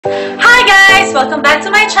Welcome back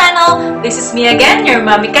to my channel. This is me again, your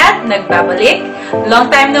Mommy Cat, nagbabalik.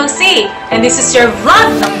 Long time no see. And this is your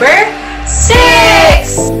vlog number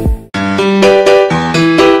 6!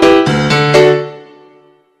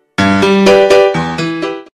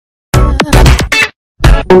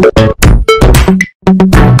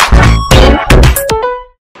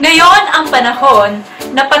 Ngayon ang panahon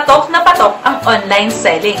na patok ang online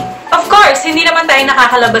selling. Of course, hindi naman tayo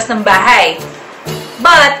nakakalabas ng bahay.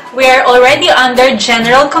 But, we are already under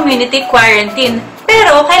general community quarantine.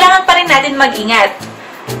 Pero, kailangan pa rin natin mag-ingat.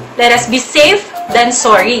 Let us be safe than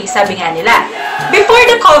sorry, sabi nga nila. Before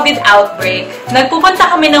the COVID outbreak, nagpupunta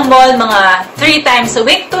kami ng mall mga 3 times a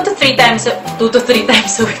week, 2 to 3 times a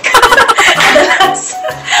week. Adalas.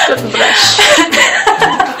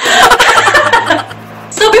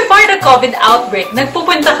 So, before the COVID outbreak,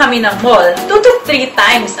 nagpupunta kami ng mall 2 to 3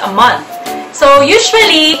 times a month. So,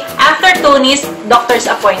 usually, after Tony's doctor's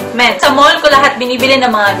appointment, sa mall ko lahat binibili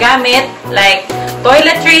ng mga gamit, like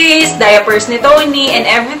toiletries, diapers ni Tony, and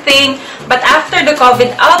everything. But after the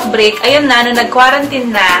COVID outbreak, ayun na, nung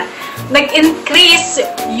nag-quarantine na, nag-increase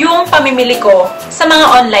yung pamimili ko sa mga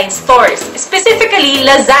online stores. Specifically,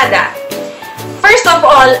 LAZADA. First of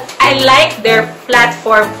all, I like their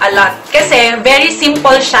platform a lot. Kasi, very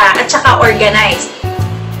simple siya at saka organized.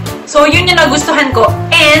 So, yun yung nagustuhan ko.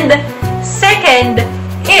 And, second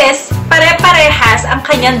is, pare-parehas ang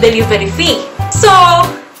kanyang delivery fee. So,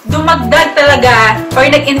 dumagdag talaga or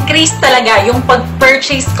nag-increase talaga yung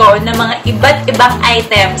pag-purchase ko ng mga iba't ibang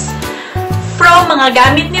items from mga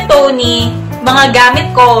gamit ni Tony, mga gamit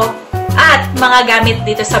ko, at mga gamit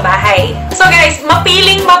dito sa bahay. So guys,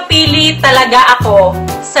 mapiling-mapili talaga ako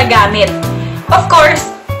sa gamit. Of course,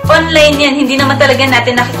 online yan, hindi naman talaga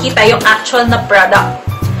natin nakikita yung actual na product.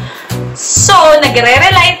 So,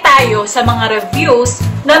 nagre-rely tayo sa mga reviews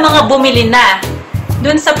na mga bumili na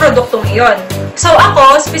dun sa produktong iyon. So,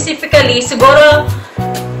 ako, specifically, siguro,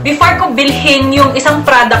 before ko bilhin yung isang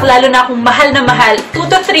product, lalo na akong mahal na mahal, 2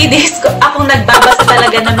 to 3 days akong nagbabasa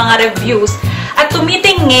talaga ng mga reviews at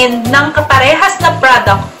tumitingin ng kaparehas na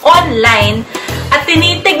product online at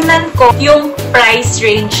tinitignan ko yung price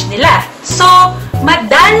range nila. So,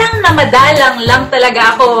 madalang lang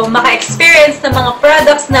talaga ako maka-experience ng mga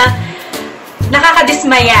products na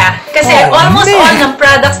nakakadismaya. Kasi almost all ng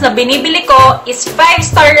products na binibili ko is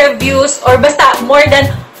 5-star reviews or basta more than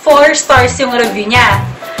 4 stars yung review niya.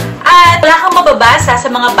 At wala kang mababasa sa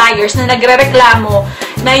mga buyers na nagre-reklamo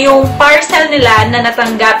na yung parcel nila na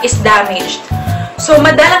natanggap is damaged. So,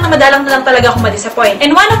 madalang na lang talaga ako ma-disappoint.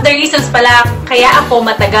 And one of the reasons pala kaya ako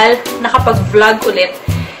matagal nakapag-vlog ulit.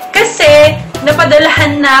 Kasi,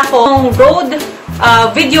 napadalahan na ako ng Rode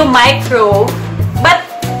Video Micro. But,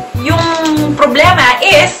 yung problema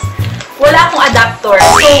is, wala akong adapter.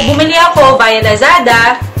 So, bumili ako via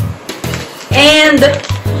LAZADA. And,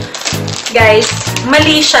 guys,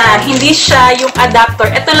 mali siya. Hindi siya yung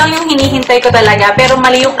adapter. Ito lang yung hinihintay ko talaga. Pero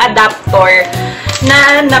mali yung adapter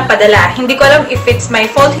na napadala. Hindi ko alam if it's my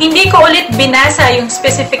fault. Hindi ko ulit binasa yung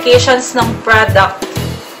specifications ng product.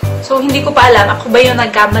 So, hindi ko pa alam. Ako ba yung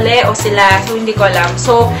nagkamali o sila? So, hindi ko alam.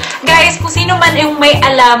 So, guys, kung sino man yung may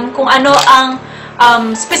alam kung ano ang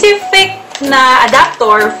specific na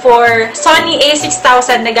adapter for Sony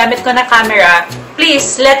a6000 na gamit ko na camera,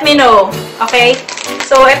 please let me know. Okay?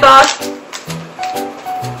 So, ito.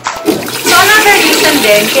 So, another reason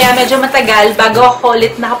din, kaya medyo matagal bago ako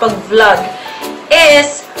ulit nakapag-vlog,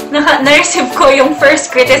 is na-receive ko yung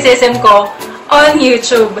first criticism ko on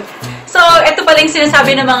YouTube. So, ito pala yung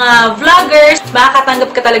sinasabi ng mga vloggers.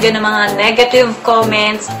 Makakatanggap ka talaga ng mga negative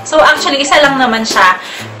comments. So, actually, isa lang naman siya.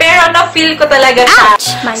 Pero, na-feel ko talaga siya.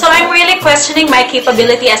 So, I'm really questioning my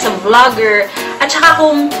capability as a vlogger. At saka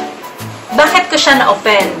kung bakit ko siya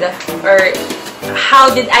na-offend. Or,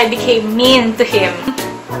 how did I became mean to him.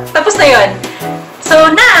 Tapos na yun.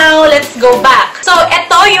 So, now, let's go back. So,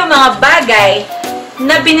 ito yung mga bagay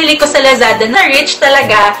na binili ko sa LAZADA na reach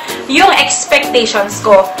talaga yung expectations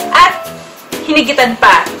ko at hinigitan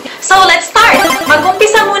pa. So, let's start!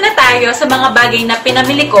 Mag-umpisa muna tayo sa mga bagay na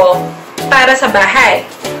pinamili ko para sa bahay.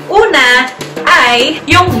 Una ay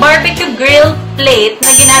yung barbecue grill plate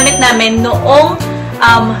na ginamit namin noong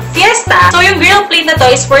fiesta. So, yung grill plate na to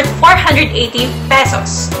is worth 480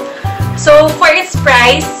 pesos. So, for its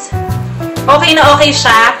price, okay na okay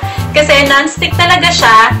siya kasi non-stick talaga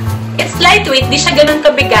siya. It's lightweight, di siya ganun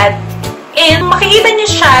kabigat. And makikita niyo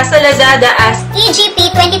siya sa LAZADA as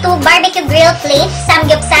EGP22 Barbecue Grill Plate,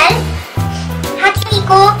 Samgyeopsal,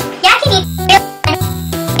 Hakiniko, Yakiniko,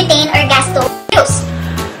 Butane or gas stove use.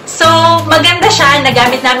 So, maganda siya,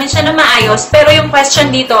 nagamit namin siya na maayos, pero yung question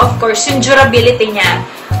dito, of course, yung durability niya.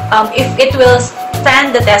 If it will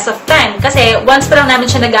stand the test of time. Kasi once pa lang namin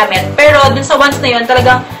siya nagamit. Pero dun sa once na yun,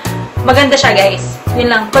 talagang maganda siya, guys. Yun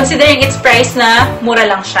lang. Considering its price na mura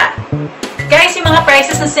lang siya. Guys, yung mga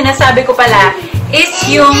prices na sinasabi ko pala is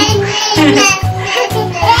yung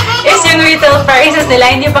retail prices nila.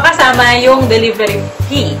 Hindi pa kasama yung delivery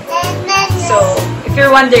fee. So, if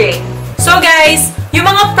you're wondering. So, guys, yung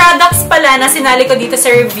mga products pala na sinali ko dito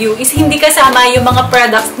sa review is hindi kasama yung mga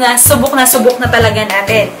products na subok na talaga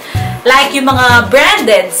natin. Like yung mga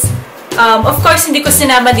brandeds. Of course, hindi ko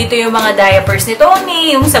sinama dito yung mga diapers ni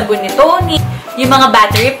Tony, yung sabon ni Tony, yung mga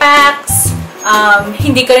battery packs.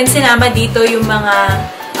 Hindi ko rin sinama dito yung mga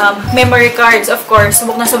memory cards. Of course,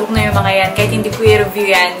 subok na yung mga yan. Kahit hindi ko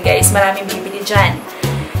i-review yan, guys. Maraming bibili dyan.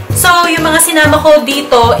 So, yung mga sinama ko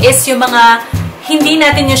dito is yung mga hindi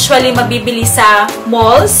natin usually mabibili sa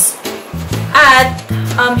malls at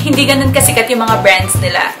hindi ganun kasikat yung mga brands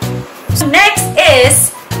nila. So, next is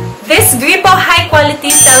this Gripo High Quality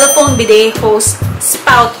Telephone Bidet Hose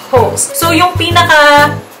Spout Hose. So, yung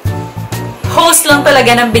pinaka hose lang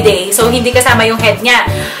talaga ng bidet. So, hindi kasama yung head niya.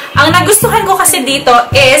 Ang nagustuhan ko kasi dito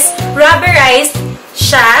is rubberized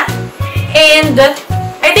siya and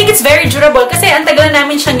I think it's very durable kasi ang tagal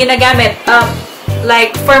namin siyang ginagamit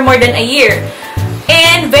like for more than a year.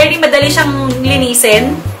 And very madali siyang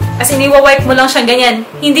linisin. As in, iwa-wipe mo lang siyang ganyan.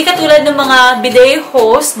 Hindi katulad ng mga bidet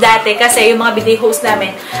hose dati kasi yung mga bidet hose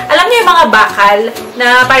namin, alam niyo yung mga bakal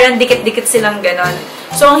na parang dikit-dikit silang ganon.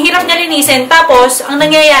 So, ang hirap niya linisin. Tapos, ang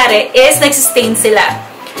nangyayari is nagsistain sila.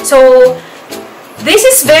 So, this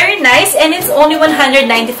is very nice and it's only 195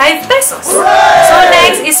 pesos. So,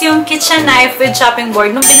 next is yung kitchen knife with chopping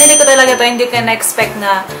board. Nung binili ko talaga to, hindi ko na-expect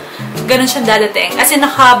na ganun siyang dadating. As in,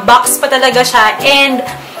 naka-box pa talaga siya. And,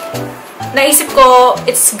 naisip ko,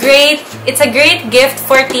 it's great. It's a great gift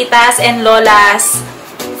for titas and lolas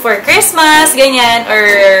for Christmas, ganyan, or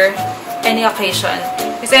any occasion.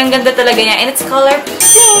 Kasi ang ganda talaga niya. And it's color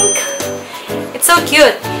pink. It's so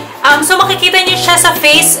cute. So, makikita niyo siya sa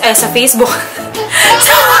Facebook.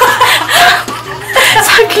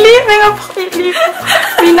 Sa clip, may mapakilip.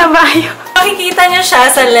 Binabayo. Makikita niyo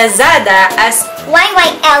siya sa Lazada as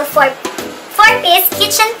YYL for 4-piece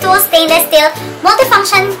kitchen tool stainless steel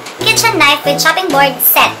multifunction kitchen knife with chopping board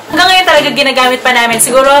set. Hanggang ngayon talaga ginagamit pa namin.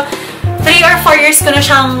 Siguro 3 or 4 years ko na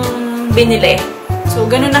siyang binili. So,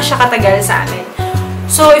 ganun na siya katagal sa amin.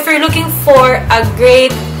 So, if you're looking for a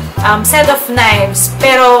great set of knives,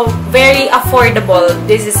 pero very affordable,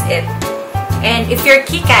 this is it. And if you're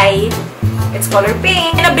kikay, it's color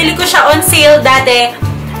pink. Nabili ko siya on sale dati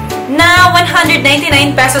na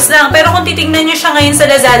 199 pesos lang. Pero kung titignan nyo siya ngayon sa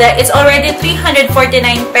Lazada, it's already 349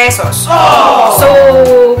 pesos. So,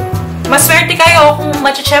 maswerte kayo kung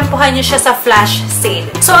matsyempohan nyo siya sa flash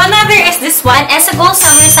sale. So, another is this one. Esagol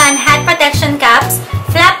Summer Sun Hat Protection Caps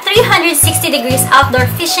Flap 360 degrees outdoor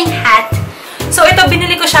fishing hat. So, ito,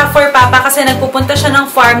 binili ko siya for Papa kasi nagpupunta siya ng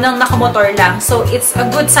farm ng nakamotor lang. So, it's a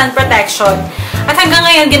good sun protection. At hanggang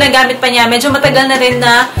ngayon, ginagamit pa niya. Medyo matagal na rin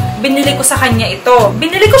na binili ko sa kanya ito.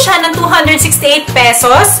 Binili ko siya ng 268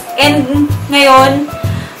 pesos. And ngayon,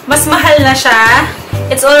 mas mahal na siya.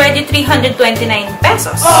 It's already 329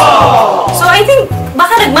 pesos. So, I think,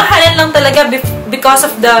 baka nagmahalan lang talaga because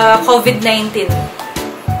of the COVID-19.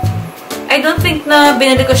 I don't think na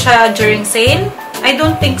binili ko siya during sale. I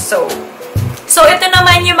don't think so. So, ito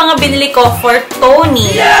naman yung mga binili ko for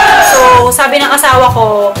Tony. So, sabi ng asawa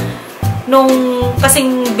ko, nung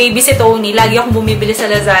kasing baby si Tony, lagi akong bumibili sa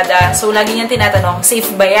Lazada. So, lagi niyang tinatanong, safe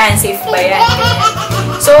ba yan? Safe ba yan?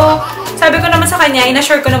 So, sabi ko naman sa kanya,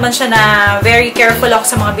 inassure ko naman siya na very careful ako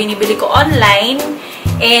sa mga binibili ko online.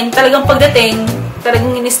 And talagang pagdating,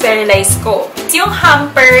 talagang in-sterilize ko. Yung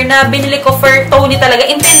hamper na binili ko for Tony talaga,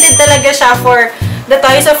 intended talaga siya for the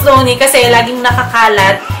toys of Tony kasi laging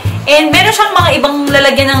nakakalat. And meron siyang mga ibang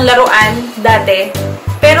lalagyan ng laruan dati.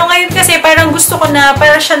 Pero ngayon kasi parang gusto ko na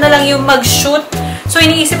para siya na lang yung mag-shoot. So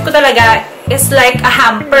iniisip ko talaga is like a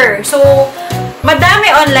hamper. So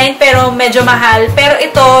madami online pero medyo mahal. Pero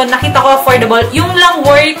ito nakita ko affordable. Yung lang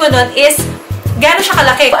worry ko nun is gano'n siya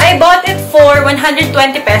kalaki. I bought it for 120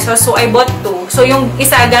 pesos. So I bought 2. So yung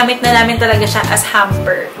isa gamit na namin talaga siya as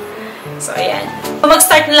hamper. So ayan.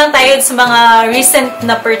 Mag-start na lang tayo sa mga recent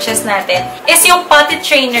na purchase natin. Is yung Potty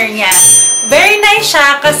Trainer niya. Very nice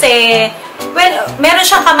siya kasi, well, meron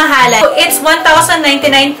siyang kamahalan. So, it's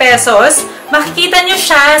 1,099 pesos. Makikita nyo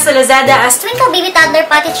siya sa Lazada as Twinkle Baby Toddler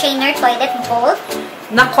Potty Trainer Toilet Bowl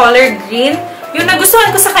na color green. Yung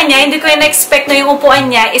nagustuhan ko sa kanya, hindi ko na-expect na yung upuan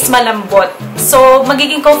niya is malambot. So,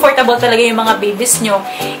 magiging comfortable talaga yung mga babies nyo.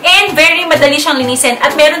 And very madali siyang linisin.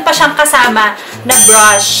 At meron pa siyang kasama na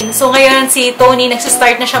brush. So, ngayon si Tony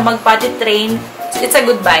nagsistart na siya mag-potty train. it's a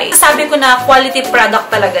good buy. Sabi ko na quality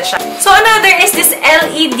product talaga siya. So, another is this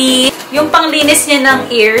LED, yung panglinis niya ng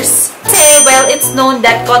ears. Kasi, well, it's known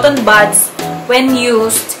that cotton buds, when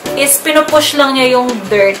used, is pinupush lang niya yung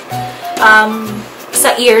dirt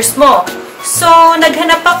sa ears mo. So,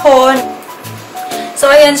 naghanap ako. So,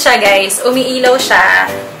 ayan siya, guys. Umiilaw siya.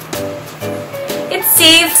 It's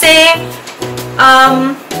safe kasi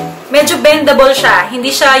medyo bendable siya. Hindi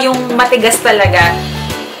siya yung matigas talaga.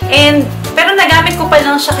 Pero nagamit ko pa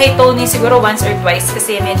lang siya kay Tony siguro once or twice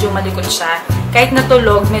kasi medyo malikot siya. Kahit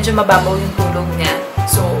natulog, medyo mababaw yung tulog niya.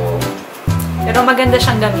 So, pero maganda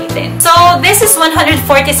siyang gamitin. So, this is 146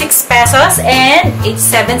 pesos and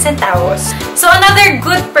 87 centavos. So, another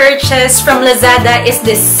good purchase from Lazada is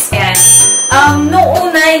this. Ayan.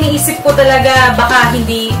 Noong una, iniisip ko talaga baka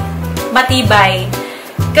hindi matibay.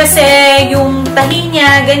 Kasi yung tahi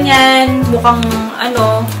niya, ganyan, mukhang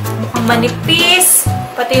manipis.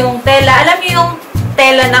 Pati yung tela. Alam niyo yung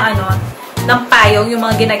tela ng payong, yung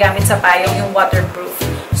mga ginagamit sa payong, yung waterproof.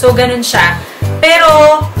 So, ganun siya.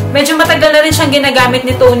 Pero, medyo matagal na rin siyang ginagamit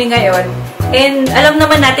ni Tony ngayon. And, alam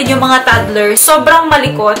naman natin yung mga toddler, sobrang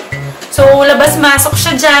malikot. So, labas-masok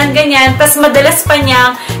siya dyan, ganyan. Tapos, madalas pa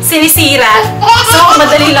niyang sinisira. So,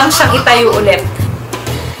 madali lang siyang itayo ulit.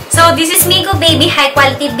 So, this is Migo Baby High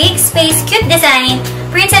Quality Big Space Cute Design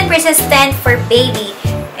Prince and Princess Tent for Baby.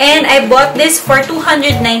 And, I bought this for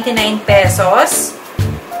 299 pesos.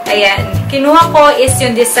 Ayan. Kinuha ko is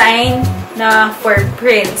yung design na for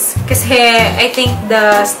prince. Kasi, I think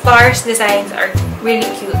the stars designs are really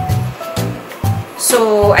cute.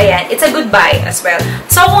 So, ayan. It's a good buy as well.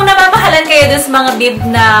 So, kung namamahalan kayo dun sa mga bib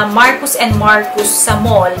na Marcus & Marcus sa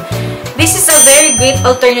mall, this is a very great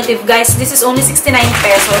alternative, guys. This is only 69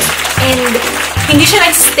 pesos. And, hindi siya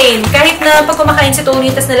nag-stain. Kahit na pag kumakain si Tony,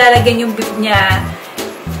 tas nalalagyan yung bib niya,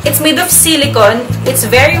 it's made of silicone. It's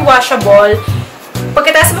very washable.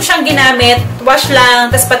 Pagkatapos mo siyang ginamit, wash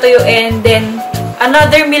lang, tas patuyuin, then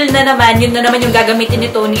another meal na naman, yun na naman yung gagamitin ni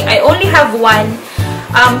Tony. I only have one.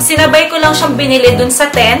 Sinabay ko lang siyang binili dun sa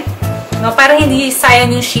tent, no, para hindi sayang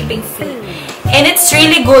yung shipping fee. And it's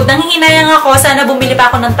really good. Nanghihinayang ako, sana bumili pa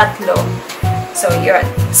ako ng 3. So, yun.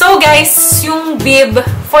 So, guys, yung bib,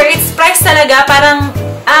 for its price talaga, parang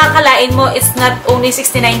akalain mo, it's not only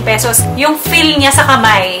 69 pesos. Yung feel niya sa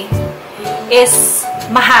kamay is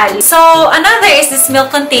mahal. So, another is this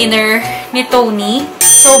milk container ni Tony.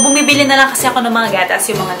 So, bumibili na lang kasi ako ng mga gatas,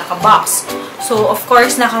 yung mga naka-box. So, of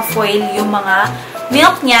course, naka-foil yung mga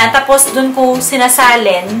milk niya. Tapos, dun ko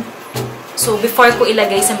sinasalin. So, before ko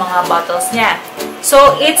ilagay sa mga bottles niya.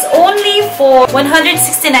 So, it's only for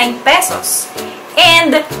 169 pesos.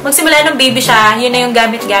 And, magsimula ng baby siya, yun na yung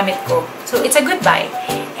gamit-gamit ko. So, it's a good buy.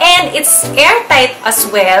 And, it's airtight as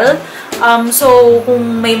well. So,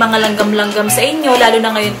 kung may mga langgam-langgam sa inyo, lalo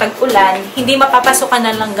na ngayon tag-ulan, hindi mapapasokan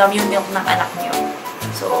ng langgam yung milk ng anak nyo.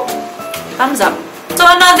 So, thumbs up. So,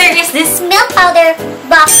 another is this milk powder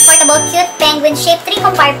box portable cute penguin shaped 3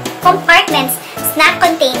 compartments snack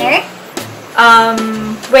container.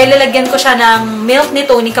 Well, lalagyan ko siya ng milk ni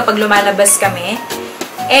Tony kapag lumalabas kami.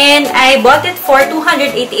 And I bought it for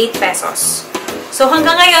 288 pesos. So,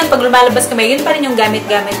 hanggang ngayon, pag lumalabas kami, yun pa rin yung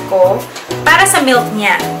gamit-gamit ko para sa milk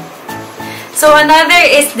niya. So, another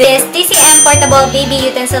is this TCM Portable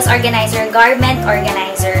Baby Utensils Organizer, Garment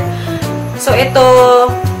Organizer. So, ito,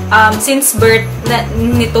 since birth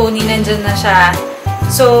ni Tony, nandyan na siya.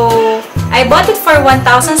 So, I bought it for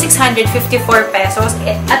 1,654 pesos.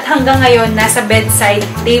 At hanggang ngayon, nasa bedside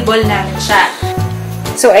table namin siya.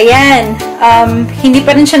 So, ayan. Hindi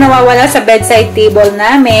pa rin siya nawawala sa bedside table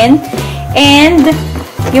namin. And,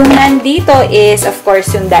 yung nandito is, of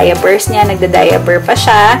course, yung diapers niya. Nagda-diaper pa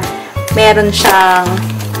siya. Meron siyang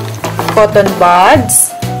cotton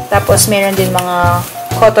buds. Tapos, meron din mga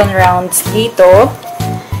cotton rounds dito.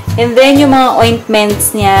 And then, yung mga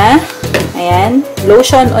ointments niya. Ayan.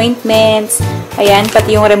 Lotion, ointments. Ayan.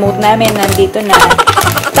 Pati yung remote namin nandito na.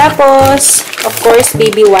 Tapos, of course,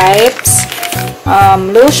 baby wipes.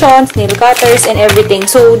 Lotions, nail cutters, and everything.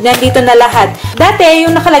 So, nandito na lahat. Dati,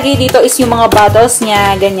 yung nakalagay dito is yung mga bottles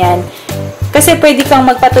niya. Ganyan. Kasi pwede kang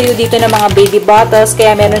magpatuyo dito ng mga baby bottles,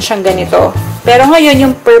 kaya meron siyang ganito. Pero ngayon,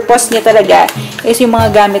 yung purpose niya talaga is yung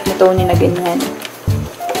mga gamit ni Tony na ganyan.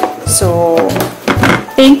 So,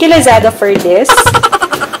 thank you Lazada for this.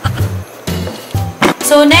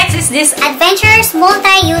 So, next is this Adventurers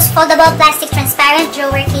Multi-Use Foldable Plastic Transparent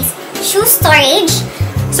Drawer Case Shoe Storage.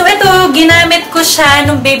 So, ito, ginamit ko siya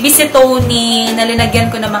nung baby si Tony.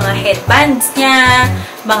 Nalinagyan ko ng mga headbands niya,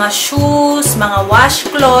 mga shoes, mga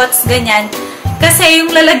washcloths, ganyan. Kasi yung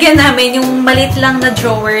lalagyan namin, yung maliit lang na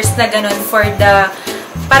drawers na ganun for the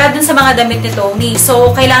para dun sa mga damit ni Tony.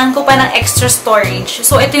 So, kailangan ko pa ng extra storage.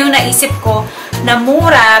 So, ito yung naisip ko na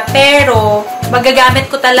mura, pero magagamit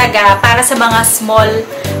ko talaga para sa mga small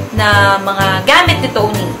na mga gamit ni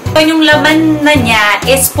Tony. So, yung laman na niya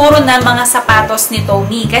is puro na mga sapatos ni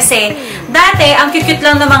Tony. Kasi, dati, ang cute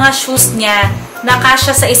lang ng mga shoes niya na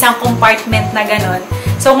kasya sa isang compartment na ganon.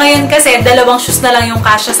 So, ngayon kasi, dalawang shoes na lang yung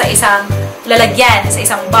kasya sa isang lalagyan, sa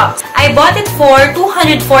isang box. I bought it for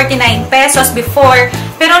 249 pesos before,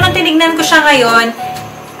 pero nung tinignan ko siya ngayon,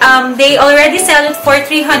 they already sell it for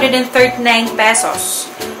 339 pesos.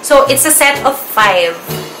 So, it's a set of 5.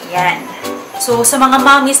 Yan. So, sa mga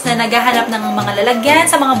mommies na naghahanap ng mga lalagyan,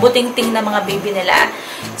 sa mga buting-ting na mga baby nila,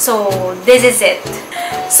 so, this is it.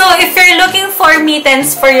 So, if you're looking for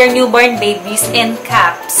mittens for your newborn babies and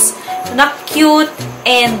caps, na cute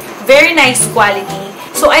and very nice quality,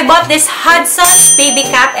 so, I bought this Hudson's Baby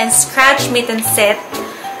Cap and Scratch Mitten Set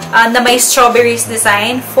na may strawberries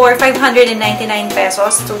design for 599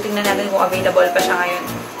 pesos. So, tingnan natin kung available pa siya ngayon.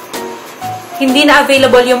 Hindi na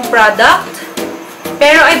available yung product,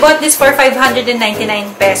 pero I bought this for 599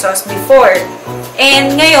 pesos before.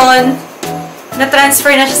 And ngayon,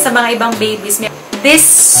 na-transfer na siya sa mga ibang babies. This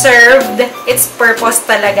served its purpose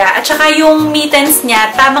talaga. At saka yung mittens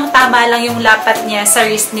niya, tamang-tama lang yung lapat niya sa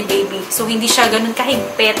wrist ni baby. So, hindi siya ganun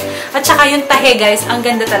kahigpit. At saka yung tahe, guys, ang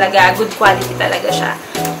ganda talaga. Good quality talaga siya.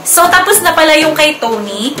 So, tapos na pala yung kay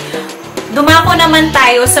Tony. Dumako naman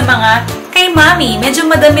tayo sa mga kay Mami. Medyo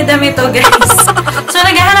madami-dami to, guys. So,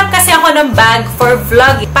 naghahanap kasi ako ng bag for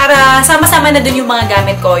vlog. Para sama-sama na dun yung mga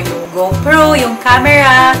gamit ko. Yung GoPro, yung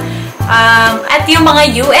camera, at yung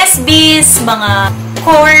mga USBs, mga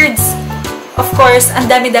cords, of course,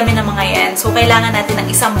 ang dami-dami ng mga yan. So, kailangan natin ng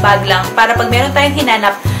isang bag lang para pag meron tayong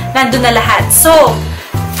hinanap, nandun na lahat. So,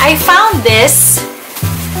 I found this.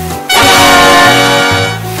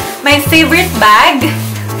 My favorite bag.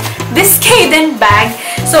 This Gadget Bag.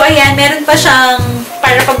 So, ayan, meron pa siyang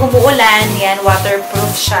para pag umuulan. Yan,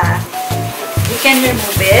 waterproof siya. You can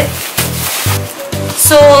remove it.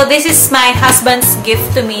 So, this is my husband's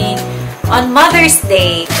gift to me on Mother's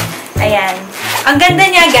Day. Ayan. Ang ganda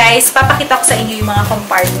niya, guys. Papakita ko sa inyo yung mga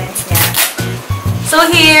compartments niya. So,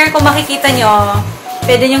 here, kung makikita nyo,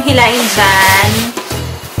 pwede nyong hilain dyan.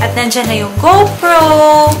 At nandyan na yung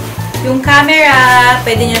GoPro, yung camera,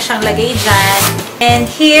 pwede nyo siyang lagay dyan. And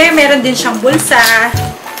here, meron din siyang bulsa.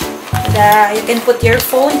 You can put your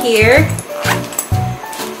phone here.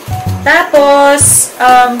 Tapos,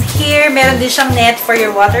 here, meron din siyang net for your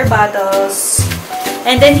water bottles.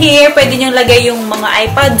 And then here, pwede nyo lagay yung mga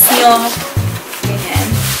iPads nyo. Ganyan.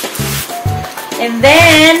 And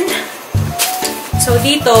then, so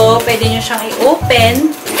dito, pwede nyo siyang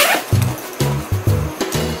i-open.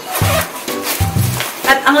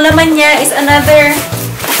 At ang laman niya is another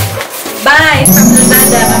buy from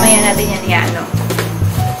LAZADA. Mamaya natin yan i-ano.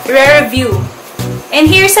 Re-review. And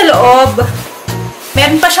here sa loob,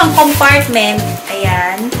 meron pa siyang compartment.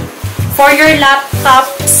 Ayan. For your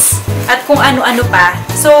laptops. At kung ano-ano pa.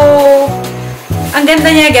 So, ang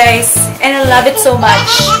ganda niya, guys. And I love it so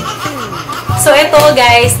much. So, ito,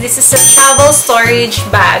 guys. This is a travel storage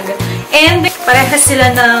bag. And, parehas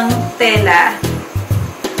sila ng tela.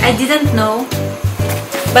 I didn't know.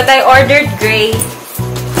 But I ordered gray.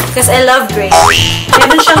 Because I love gray.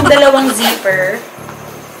 Meron siyang dalawang zipper.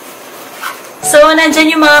 So,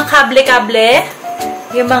 nandyan yung mga kable-kable.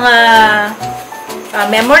 Yung mga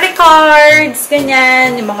memory cards,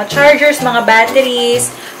 ganyan, yung mga chargers, mga batteries.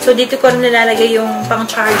 So, dito ko nilalagay yung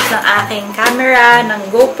pang-charge ng aking camera, ng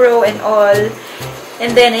GoPro, and all.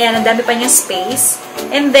 And then, ayan, ang dami pa niyang space.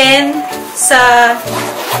 And then, sa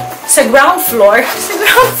ground floor,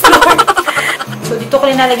 so, dito ko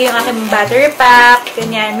nilalagay yung aking battery pack,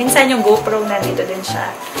 ganyan. Minsan yung GoPro, nandito din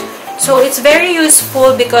siya. So, it's very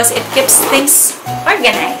useful because it keeps things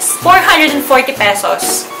organized. 440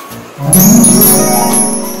 pesos.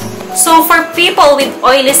 So, for people with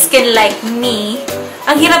oily skin like me,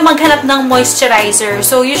 ang hirap maghanap ng moisturizer.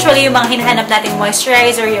 So, usually, yung mga hinahanap nating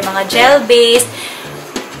moisturizer, yung mga gel-based,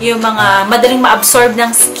 yung mga madaling ma-absorb ng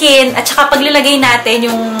skin, at saka paglalagay natin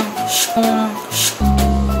yung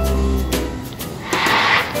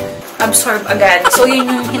absorb agad. So, yun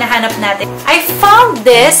yung hinahanap natin. I found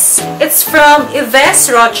this. It's from Yves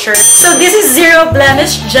Rocher. So, this is Zero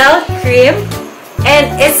Blemish Gel Cream.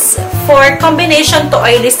 And it's for combination to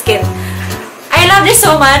oily skin. I love this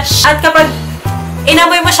so much. At kapag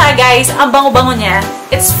inamoy mo siya, guys, ang bango-bango niya.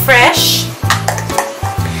 It's fresh.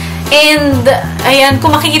 And, ayan,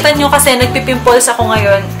 kung makikita nyo kasi nagpipimples ako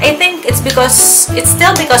ngayon, I think it's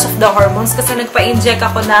still because of the hormones. Kasi nagpa-inject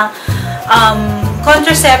ako ng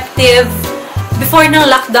contraceptive before ng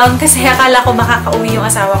lockdown kasi akala ko makakauwi yung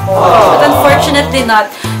asawa ko. But unfortunately not.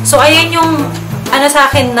 So, ayan yung ano sa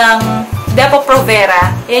akin ng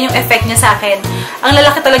Depo-Provera. Ayan yung effect niya sa akin. Ang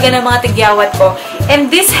lalaki talaga ng mga tigyawat ko. And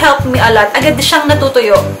this helped me a lot. Agad siyang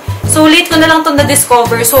natutuyo. So, late ko na lang itong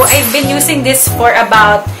na-discover. So, I've been using this for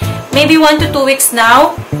about maybe 1 to 2 weeks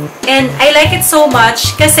now. And I like it so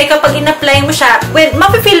much kasi kapag in-apply mo siya, well,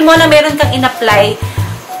 mapifeel mo na meron kang in-apply.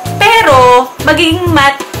 Pero, magiging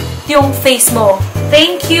matte yung face mo.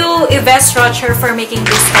 Thank you, Yves Rocher, for making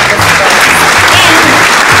this kind of product.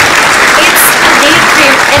 And it's a day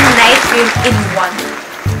cream and night cream in one.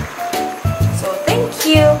 So, thank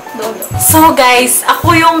you. So, guys,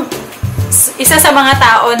 ako yung isa sa mga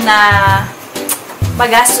tao na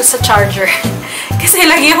magastos sa charger. Kasi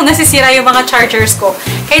lagi akong nasisira yung mga chargers ko.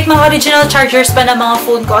 Kahit mga original chargers pa ng mga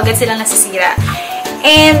phone ko, agad silang nasisira.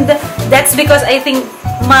 And that's because I think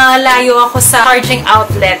malayo ako sa charging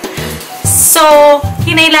outlet. So,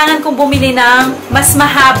 kinailangan kong bumili ng mas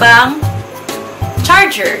mahabang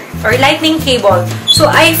charger or lightning cable. So,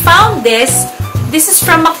 I found this. This is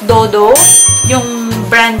from McDodo, yung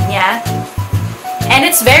brand niya. And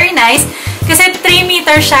it's very nice. Kasi 3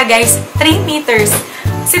 meters siya, guys. 3 meters.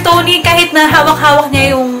 Si Tony, kahit na hawak-hawak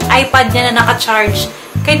niya yung iPad niya na naka-charge,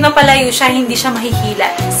 kahit mapalayo siya, hindi siya mahihila.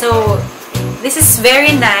 So, this is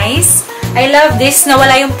very nice. I love this.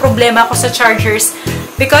 Nawala yung problema ko sa chargers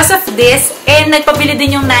because of this. And nagpabili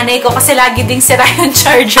din yung nanay ko kasi lagi ding sira yung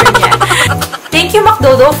charger niya. Thank you,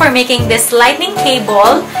 McDodo, for making this lightning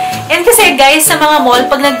cable. And kasi, guys, sa mga mall,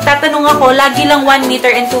 pag nagtatanong ako, lagi lang 1 meter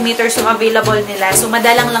and 2 meters yung available nila. So,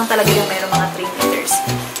 madalang lang talaga yung meron mga 3 meters.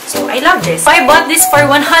 So, I love this. So, I bought this for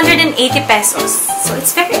 180 pesos. So,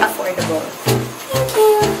 it's very affordable. Thank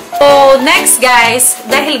you. So, next, guys,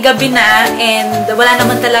 dahil gabi na and wala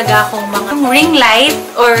naman talaga akong mga ring light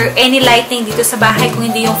or any lighting dito sa bahay kung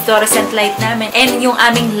hindi yung fluorescent light namin and yung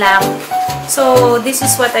aming lamp. So, this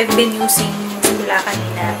is what I've been using simula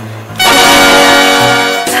kanina.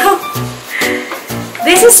 So,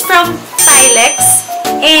 this is from Silex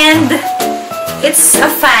and it's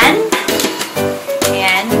a fan.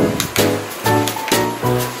 Ayan.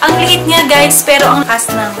 Ang liit niya, guys, pero ang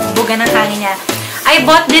lakas ng buga ng hangin niya. I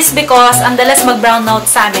bought this because ang dalas mag-brownout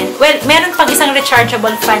sa amin. Well, meron pang isang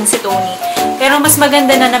rechargeable fan si Tony. Pero mas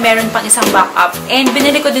maganda na meron pang isang backup. And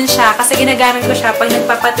binili ko din siya kasi ginagamit ko siya pag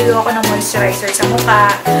nagpapatuyo ako ng moisturizer sa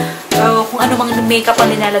mukha. Kung ano mang makeup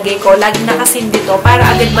ang nilalagay ko, laging nakasin dito para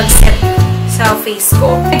agad mag-set sa face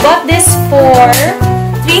ko. I bought this for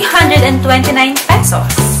 329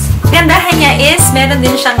 pesos. Gandahan niya is meron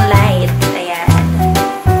din siyang light.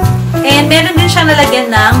 And meron din siyang lalagyan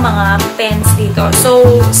ng mga pens dito. So,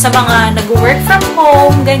 sa mga nag-work from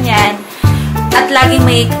home, ganyan, at laging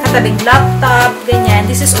may katabing laptop, ganyan,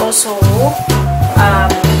 this is also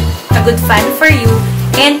a good fan for you.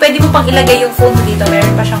 And pwede mo pang ilagay yung phone mo dito.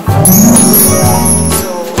 Meron pa siyang phone. So,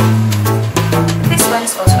 this one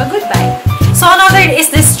is also a good buy. So, another is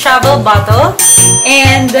this travel bottle.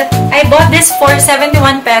 And I bought this for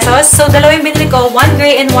 71 pesos. So, dalawang binili ko, one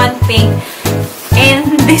gray and one pink.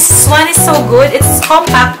 And this one is so good. It's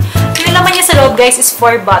compact. Yung laman niya sa loob, guys, is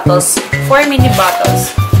 4 bottles. 4 mini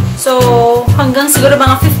bottles. So, hanggang siguro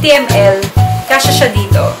mga 50 ml, kasya siya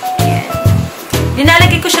dito. Ayan.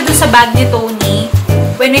 Dinalagay ko siya dun sa bag ni Tony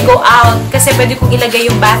when we go out. Kasi pwede kong ilagay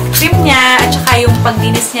yung bath cream niya at saka yung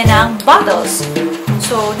pagdinis niya ng bottles.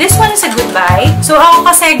 So, this one is a good buy. So, ako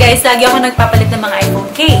kasi, guys, lagi ako nagpapalit ng mga iPhone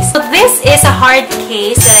case. So, this is a hard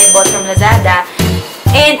case that I bought from Lazada.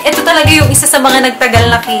 And ito talaga yung isa sa mga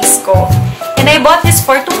nagtagal na case ko. And I bought this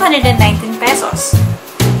for 219 pesos.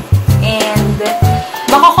 And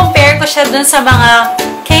mako-compare ko siya dun sa mga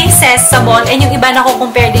cases sa mall. And yung iba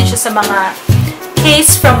nako-compare din siya sa mga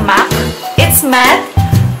case from MAC. It's matte,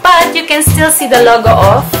 but you can still see the logo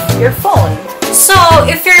of your phone. So,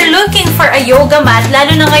 if you're looking for a yoga mat,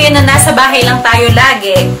 lalo na ngayon na nasa bahay lang tayo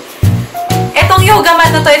lagi, etong yoga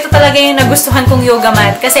mat na to, ito talaga yung nagustuhan kong yoga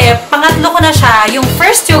mat. Kasi pangatlo ko na siya. Yung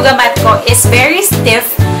first yoga mat ko is very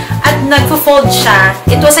stiff at nagpo-fold siya.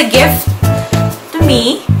 It was a gift to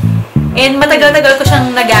me. And matagal-tagal ko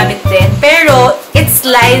siyang nagamit din. Pero it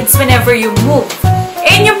slides whenever you move.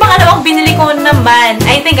 And yung pangalawang binili ko naman,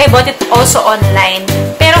 I think I bought it also online.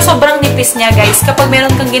 Pero sobrang nipis niya, guys. Kapag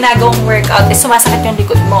meron kang ginagawang workout, sumasakit yung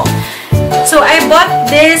likod mo. So I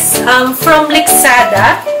bought this from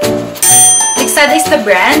LAZADA. LAZADA is the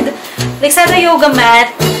brand. LAZADA yoga mat.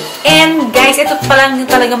 And guys, ito pa lang yung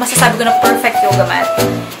talaga masasabi ko na perfect yoga mat.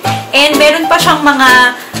 And meron pa siyang mga,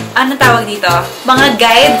 ano tawag dito? Mga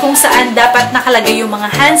guide kung saan dapat nakalagay yung mga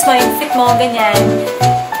hands mo, yung feet mo, ganyan.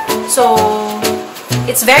 So,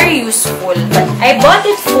 it's very useful. I bought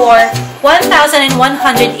it for 1,118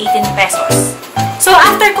 pesos. So,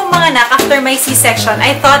 after kong manganak, after my C-section,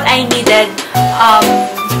 I thought I needed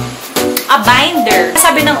a binder.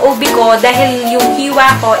 Sabi ng OB ko, dahil yung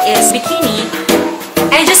hiwa ko is bikini,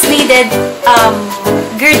 I just needed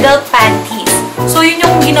girdle panties. So, yun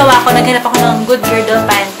yung ginawa ko. Naghanap ako ng good girdle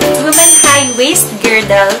panties. Women high-waist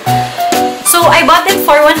girdle. So, I bought it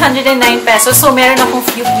for 109 pesos. So, meron akong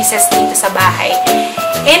few pieces dito sa bahay.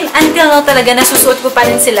 And until now talaga, nasusuot ko pa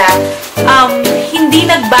rin sila. Hindi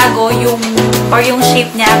nagbago yung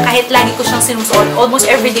shape niya kahit lagi ko siyang sinusuot.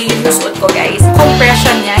 Almost everyday yung sinusuot ko, guys.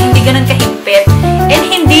 Compression niya, hindi ganun kahigpit. And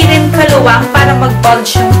hindi rin kaluwang para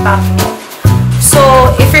mag-bulge yung top mo. So,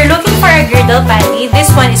 if you're looking for a girdle panty,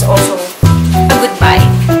 this one is also a good buy.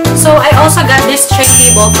 So, I also got this tray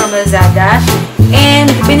table from Lazada.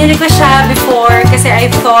 And, binili ko siya before kasi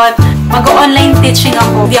I thought mag-online teaching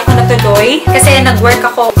ako. Hindi ako natuloy kasi nag-work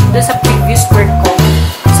ako dun sa previous work ko.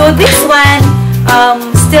 So, this one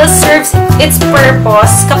still serves its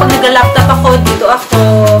purpose. Kapag nag-laptop ako, dito ako.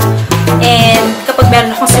 And, kapag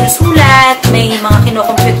meron akong sinusulat, may mga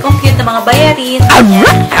kino-compute na mga bayarin.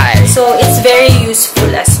 So, it's very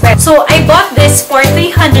useful as well. So, I bought this for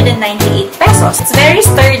 398 pesos. It's very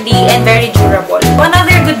sturdy and very durable.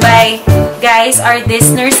 Another good buy, guys, are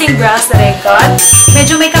these nursing bras that I got.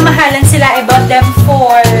 Medyo may kamahalan sila. I bought them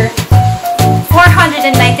for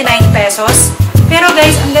 499 pesos. Pero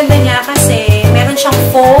guys, ang ganda niya kasi meron siyang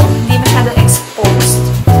foam, hindi masyadong exposed.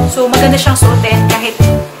 So, maganda siyang suotin kahit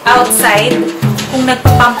outside. Kung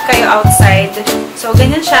nagpa-pump kayo outside. So,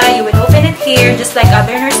 ganyan siya. You will open it here just like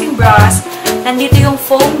other nursing bras. Nandito yung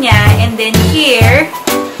foam niya. And then here,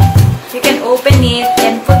 you can open it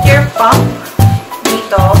and put your pump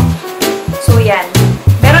dito. So, yan.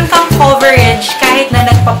 Meron kang coverage kahit na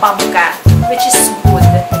nagpa-pump ka. Which is good,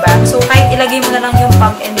 diba? So, kahit ilagay mo na lang yung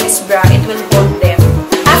pump in this bra, it will hold them.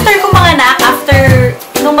 After ko manganak,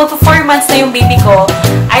 nung mag-4 months na yung baby ko,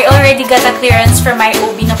 I already got a clearance from my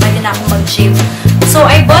OB na pwede na akong mag-shave. So,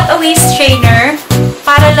 I bought a waist trainer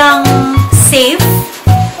para lang safe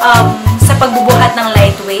sa pagbubuhat ng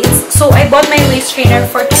lightweights. So, I bought my waist trainer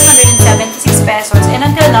for 276 pesos. And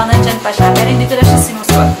until now, nandyan pa siya. Pero hindi ko na siya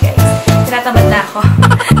sinusuot, guys. Tinatamad na ako.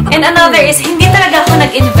 And another is, hindi talaga ako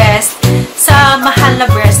nag-invest sa mahal na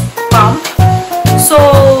breast pump. So,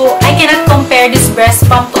 I cannot compare this breast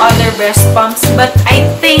pump to other breast pumps. But I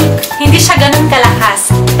think, hindi siya ganun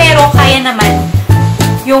kalakas. Pero, kaya naman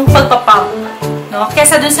yung pagpapump. No?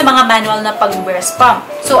 Kesa dun sa mga manual na pag-breast pump.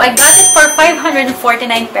 So, I got it for 549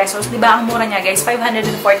 pesos. Diba, ang mura niya, guys?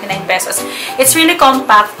 549 pesos. It's really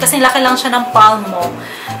compact kasi laki lang siya ng palm mo.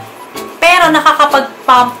 Pero,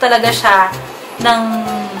 nakakapag-pump talaga siya ng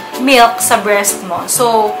milk sa breast mo.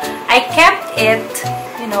 So, I kept it,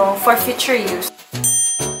 you know, for future use.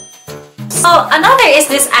 So, another is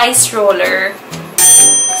this ice roller.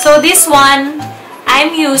 So, this one,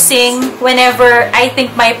 I'm using whenever I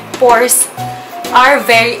think my pores are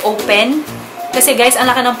very open. Kasi guys, ang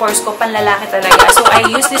laki ng pores ko, panlalaki talaga. So, I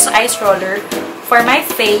use this ice roller for my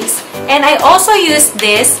face. And I also use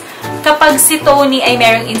this kapag si Tony ay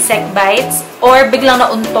merong insect bites or biglang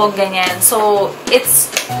nauntog, ganyan. So, it's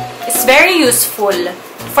very useful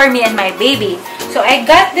for me and my baby. So, I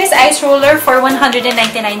got this ice roller for 199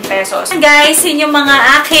 pesos. And guys, yun yung mga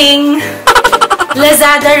aking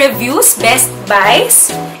Lazada reviews, best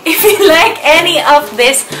buys. If you like any of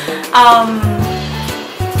this,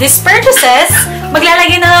 these purchases,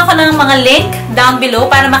 maglalagay na lang ako ng mga link down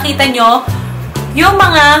below para makita nyo yung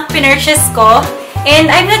mga pinurchase ko.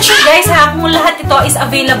 And I'm not sure guys ha, kung lahat ito is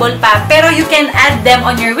available pa. Pero you can add them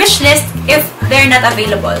on your wish list if they're not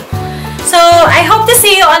available. So, I hope to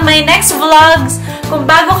see you on my next vlogs. Kung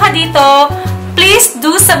bago ka dito, please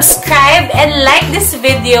do subscribe and like this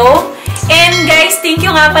video. And guys, thank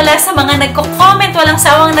you nga pala sa mga nagko-comment, walang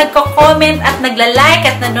sawang nagko-comment at nagla-like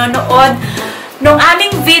at nanonood nung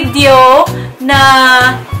aming video na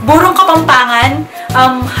Burong Kapampangan.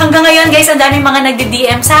 Hanggang ngayon guys, ang daming mga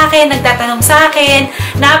nagdi-DM sa akin, nagtatanong sa akin.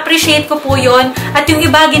 Na-appreciate ko po yun. At yung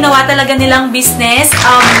iba, ginawa talaga nilang business.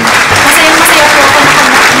 Masayang-masaya po ako na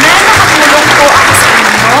nakatulong po ako sa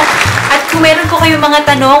inyo. At kung meron ko kayong mga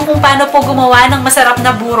tanong kung paano po gumawa ng masarap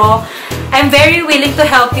na buro, I'm very willing to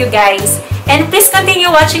help you guys. And please continue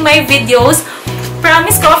watching my videos.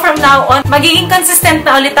 Promise ko from now on, magiging consistent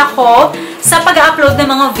na ulit ako sa pag-upload ng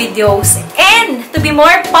mga videos. And to be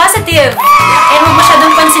more positive. And huwag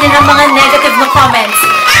masyadong pansinin ang mga negative na comments.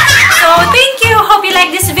 So, thank you! Hope you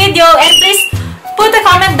like this video. And please put a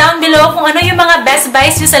comment down below kung ano yung mga best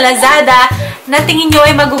buys nyo sa Lazada na tingin nyo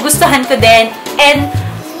ay magugustuhan ko din. And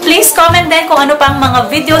Please comment din kung ano pang mga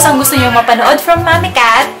videos ang gusto niyo mapanood from Mommy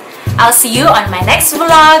Cat. I'll see you on my next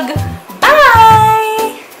vlog.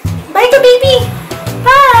 Bye! Bye ka, baby!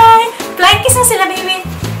 Bye! Flying kiss na sila, baby!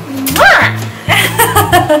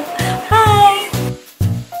 Mwah!